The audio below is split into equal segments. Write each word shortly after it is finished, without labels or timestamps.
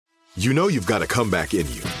You know you've got a comeback in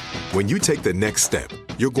you. When you take the next step,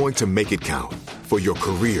 you're going to make it count for your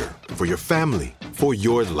career, for your family, for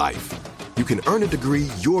your life. You can earn a degree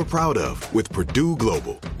you're proud of with Purdue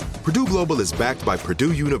Global. Purdue Global is backed by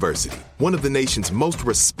Purdue University, one of the nation's most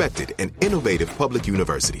respected and innovative public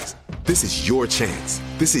universities. This is your chance.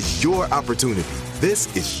 This is your opportunity.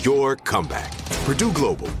 This is your comeback. Purdue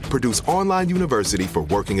Global, Purdue's online university for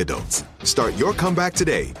working adults. Start your comeback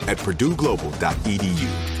today at purdueglobal.edu.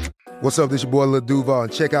 What's up, this your boy Lil Duval,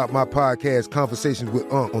 and check out my podcast, Conversations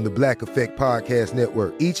with Unc, on the Black Effect Podcast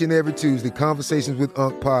Network. Each and every Tuesday, Conversations with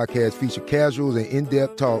Unc podcast feature casuals and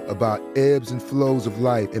in-depth talk about ebbs and flows of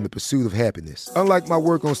life and the pursuit of happiness. Unlike my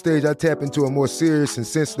work on stage, I tap into a more serious and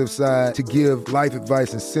sensitive side to give life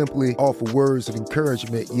advice and simply offer words of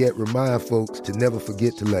encouragement, yet remind folks to never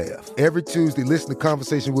forget to laugh. Every Tuesday, listen to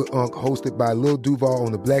Conversation with Unc, hosted by Lil Duval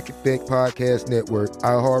on the Black Effect Podcast Network,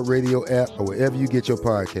 iHeartRadio app, or wherever you get your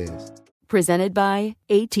podcasts. Presented by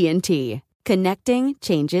AT&T. Connecting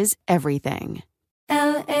changes everything.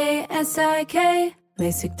 LASIK,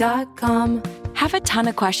 LASIK.com. Have a ton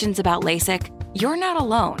of questions about LASIK? You're not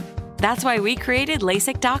alone. That's why we created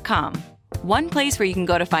LASIK.com. One place where you can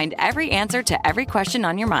go to find every answer to every question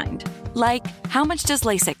on your mind. Like, how much does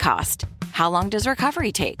LASIK cost? How long does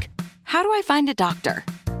recovery take? How do I find a doctor?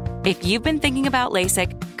 If you've been thinking about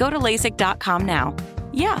LASIK, go to LASIK.com now.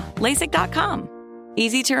 Yeah, LASIK.com.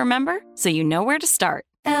 Easy to remember, so you know where to start.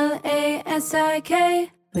 LASIK,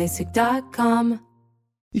 LASIK.com.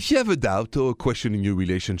 If you have a doubt or a question in your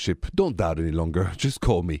relationship, don't doubt any longer. Just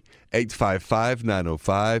call me.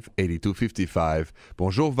 855-905-8255.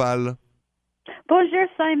 Bonjour, Val. Bonjour,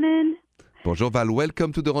 Simon. Bonjour, Val.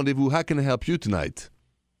 Welcome to the rendezvous. How can I help you tonight?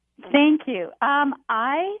 Thank you.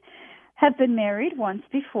 I have been married once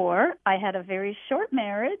before. I had a very short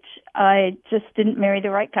marriage. I just didn't marry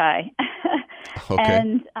the right guy. Okay.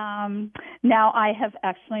 And now I have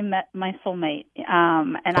actually met my soulmate.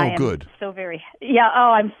 And I am good. so very,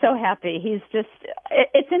 I'm so happy. He's just,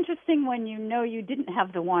 it's interesting when you know you didn't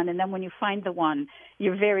have the one, and then when you find the one,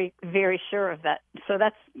 you're very, very sure of that. So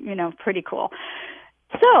that's, pretty cool.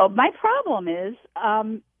 So my problem is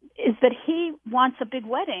that he wants a big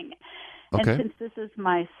wedding. Okay. And since this is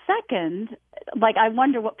my second, I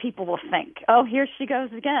wonder what people will think. Oh, here she goes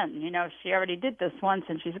again. She already did this once,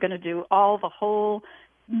 and she's going to do all the whole,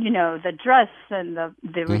 the dress and the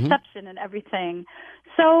reception and everything.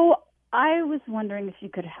 So I was wondering if you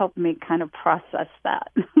could help me kind of process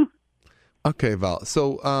that. Okay, Val.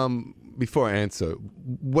 So before I answer,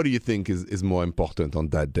 what do you think is more important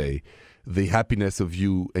on that day? The happiness of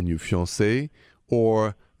you and your fiancé,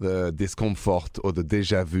 or the discomfort or the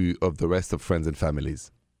déjà vu of the rest of friends and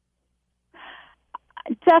families?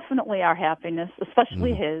 Definitely our happiness,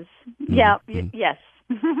 especially his. Yeah, yes.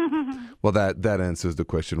 Well, that answers the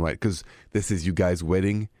question, right? Because this is you guys'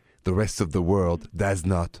 wedding. The rest of the world does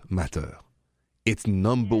not matter. It's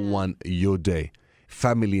number one, your day.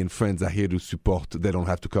 Family and friends are here to support. They don't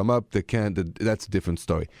have to come up. They can't. That's a different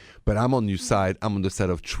story. But I'm on your side. I'm on the side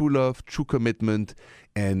of true love, true commitment,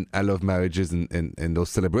 and I love marriages and those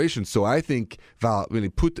celebrations. So I think, Val, really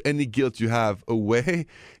put any guilt you have away.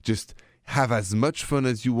 Just have as much fun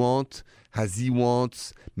as you want, as he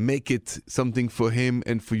wants. Make it something for him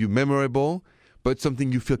and for you memorable, but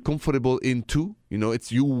something you feel comfortable in too. It's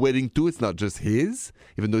your wedding too. It's not just his,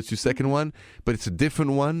 even though it's your second one, but it's a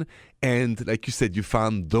different one. And like you said, you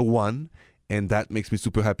found the one, and that makes me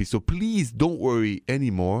super happy. So please don't worry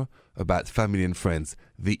anymore about family and friends.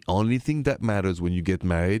 The only thing that matters when you get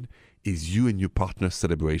married is you and your partner's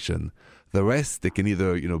celebration. The rest, they can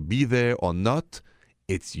either, be there or not.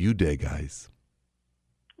 It's you there, guys.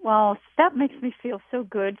 Well, that makes me feel so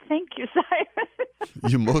good. Thank you, Simon.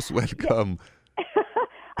 You're most welcome.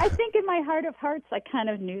 I think in my heart of hearts, I kind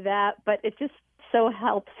of knew that, but it just so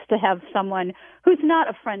helps to have someone who's not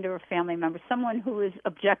a friend or a family member, someone who is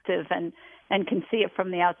objective and can see it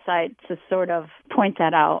from the outside to sort of point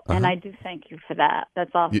that out. And I do thank you for that.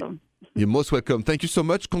 That's awesome. You're most welcome. Thank you so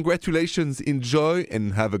much. Congratulations. Enjoy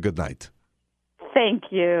and have a good night.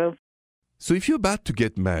 Thank you. So if you're about to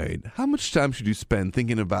get married, how much time should you spend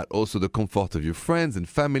thinking about also the comfort of your friends and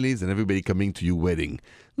families and everybody coming to your wedding?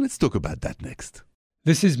 Let's talk about that next.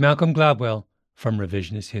 This is Malcolm Gladwell from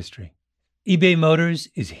Revisionist History. eBay Motors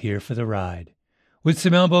is here for the ride. With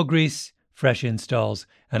some elbow grease, fresh installs,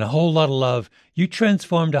 and a whole lot of love, you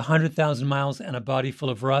transformed 100,000 miles and a body full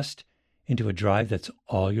of rust into a drive that's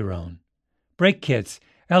all your own. Brake kits,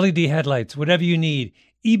 LED headlights, whatever you need,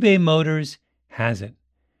 eBay Motors has it.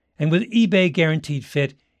 And with eBay Guaranteed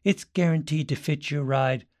Fit, it's guaranteed to fit your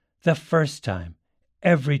ride the first time,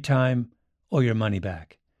 every time, or your money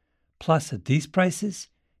back. Plus, at these prices,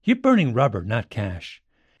 You're burning rubber, not cash.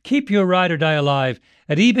 Keep your ride or die alive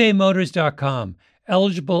at ebaymotors.com.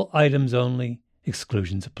 Eligible items only.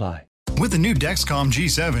 Exclusions apply. With the new Dexcom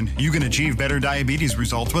G7, you can achieve better diabetes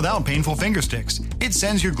results without painful finger sticks. It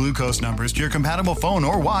sends your glucose numbers to your compatible phone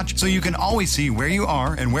or watch so you can always see where you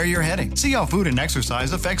are and where you're heading. See how food and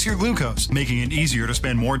exercise affects your glucose, making it easier to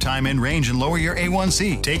spend more time in range and lower your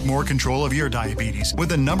A1C. Take more control of your diabetes with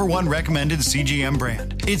the #1 recommended CGM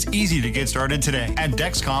brand. It's easy to get started today at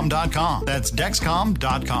Dexcom.com. That's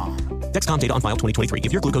Dexcom.com. Dexcom data on file 2023.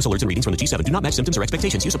 If your glucose alerts and readings from the G7 do not match symptoms or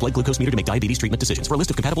expectations, use a blood glucose meter to make diabetes treatment decisions. For a list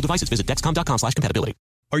of compatible devices, visit Dexcom.com/compatibility.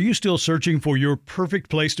 Are you still searching for your perfect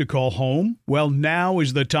place to call home? Well, now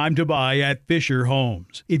is the time to buy at Fisher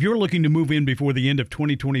Homes. If you're looking to move in before the end of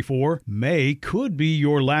 2024, May could be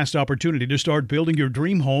your last opportunity to start building your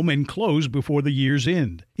dream home and close before the year's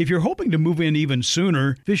end. If you're hoping to move in even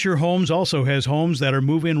sooner, Fisher Homes also has homes that are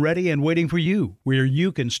move-in ready and waiting for you, where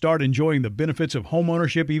you can start enjoying the benefits of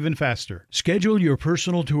homeownership even faster. Schedule your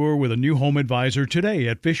personal tour with a new home advisor today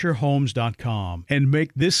at FisherHomes.com and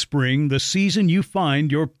make this spring the season you find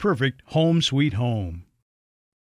your perfect home sweet home.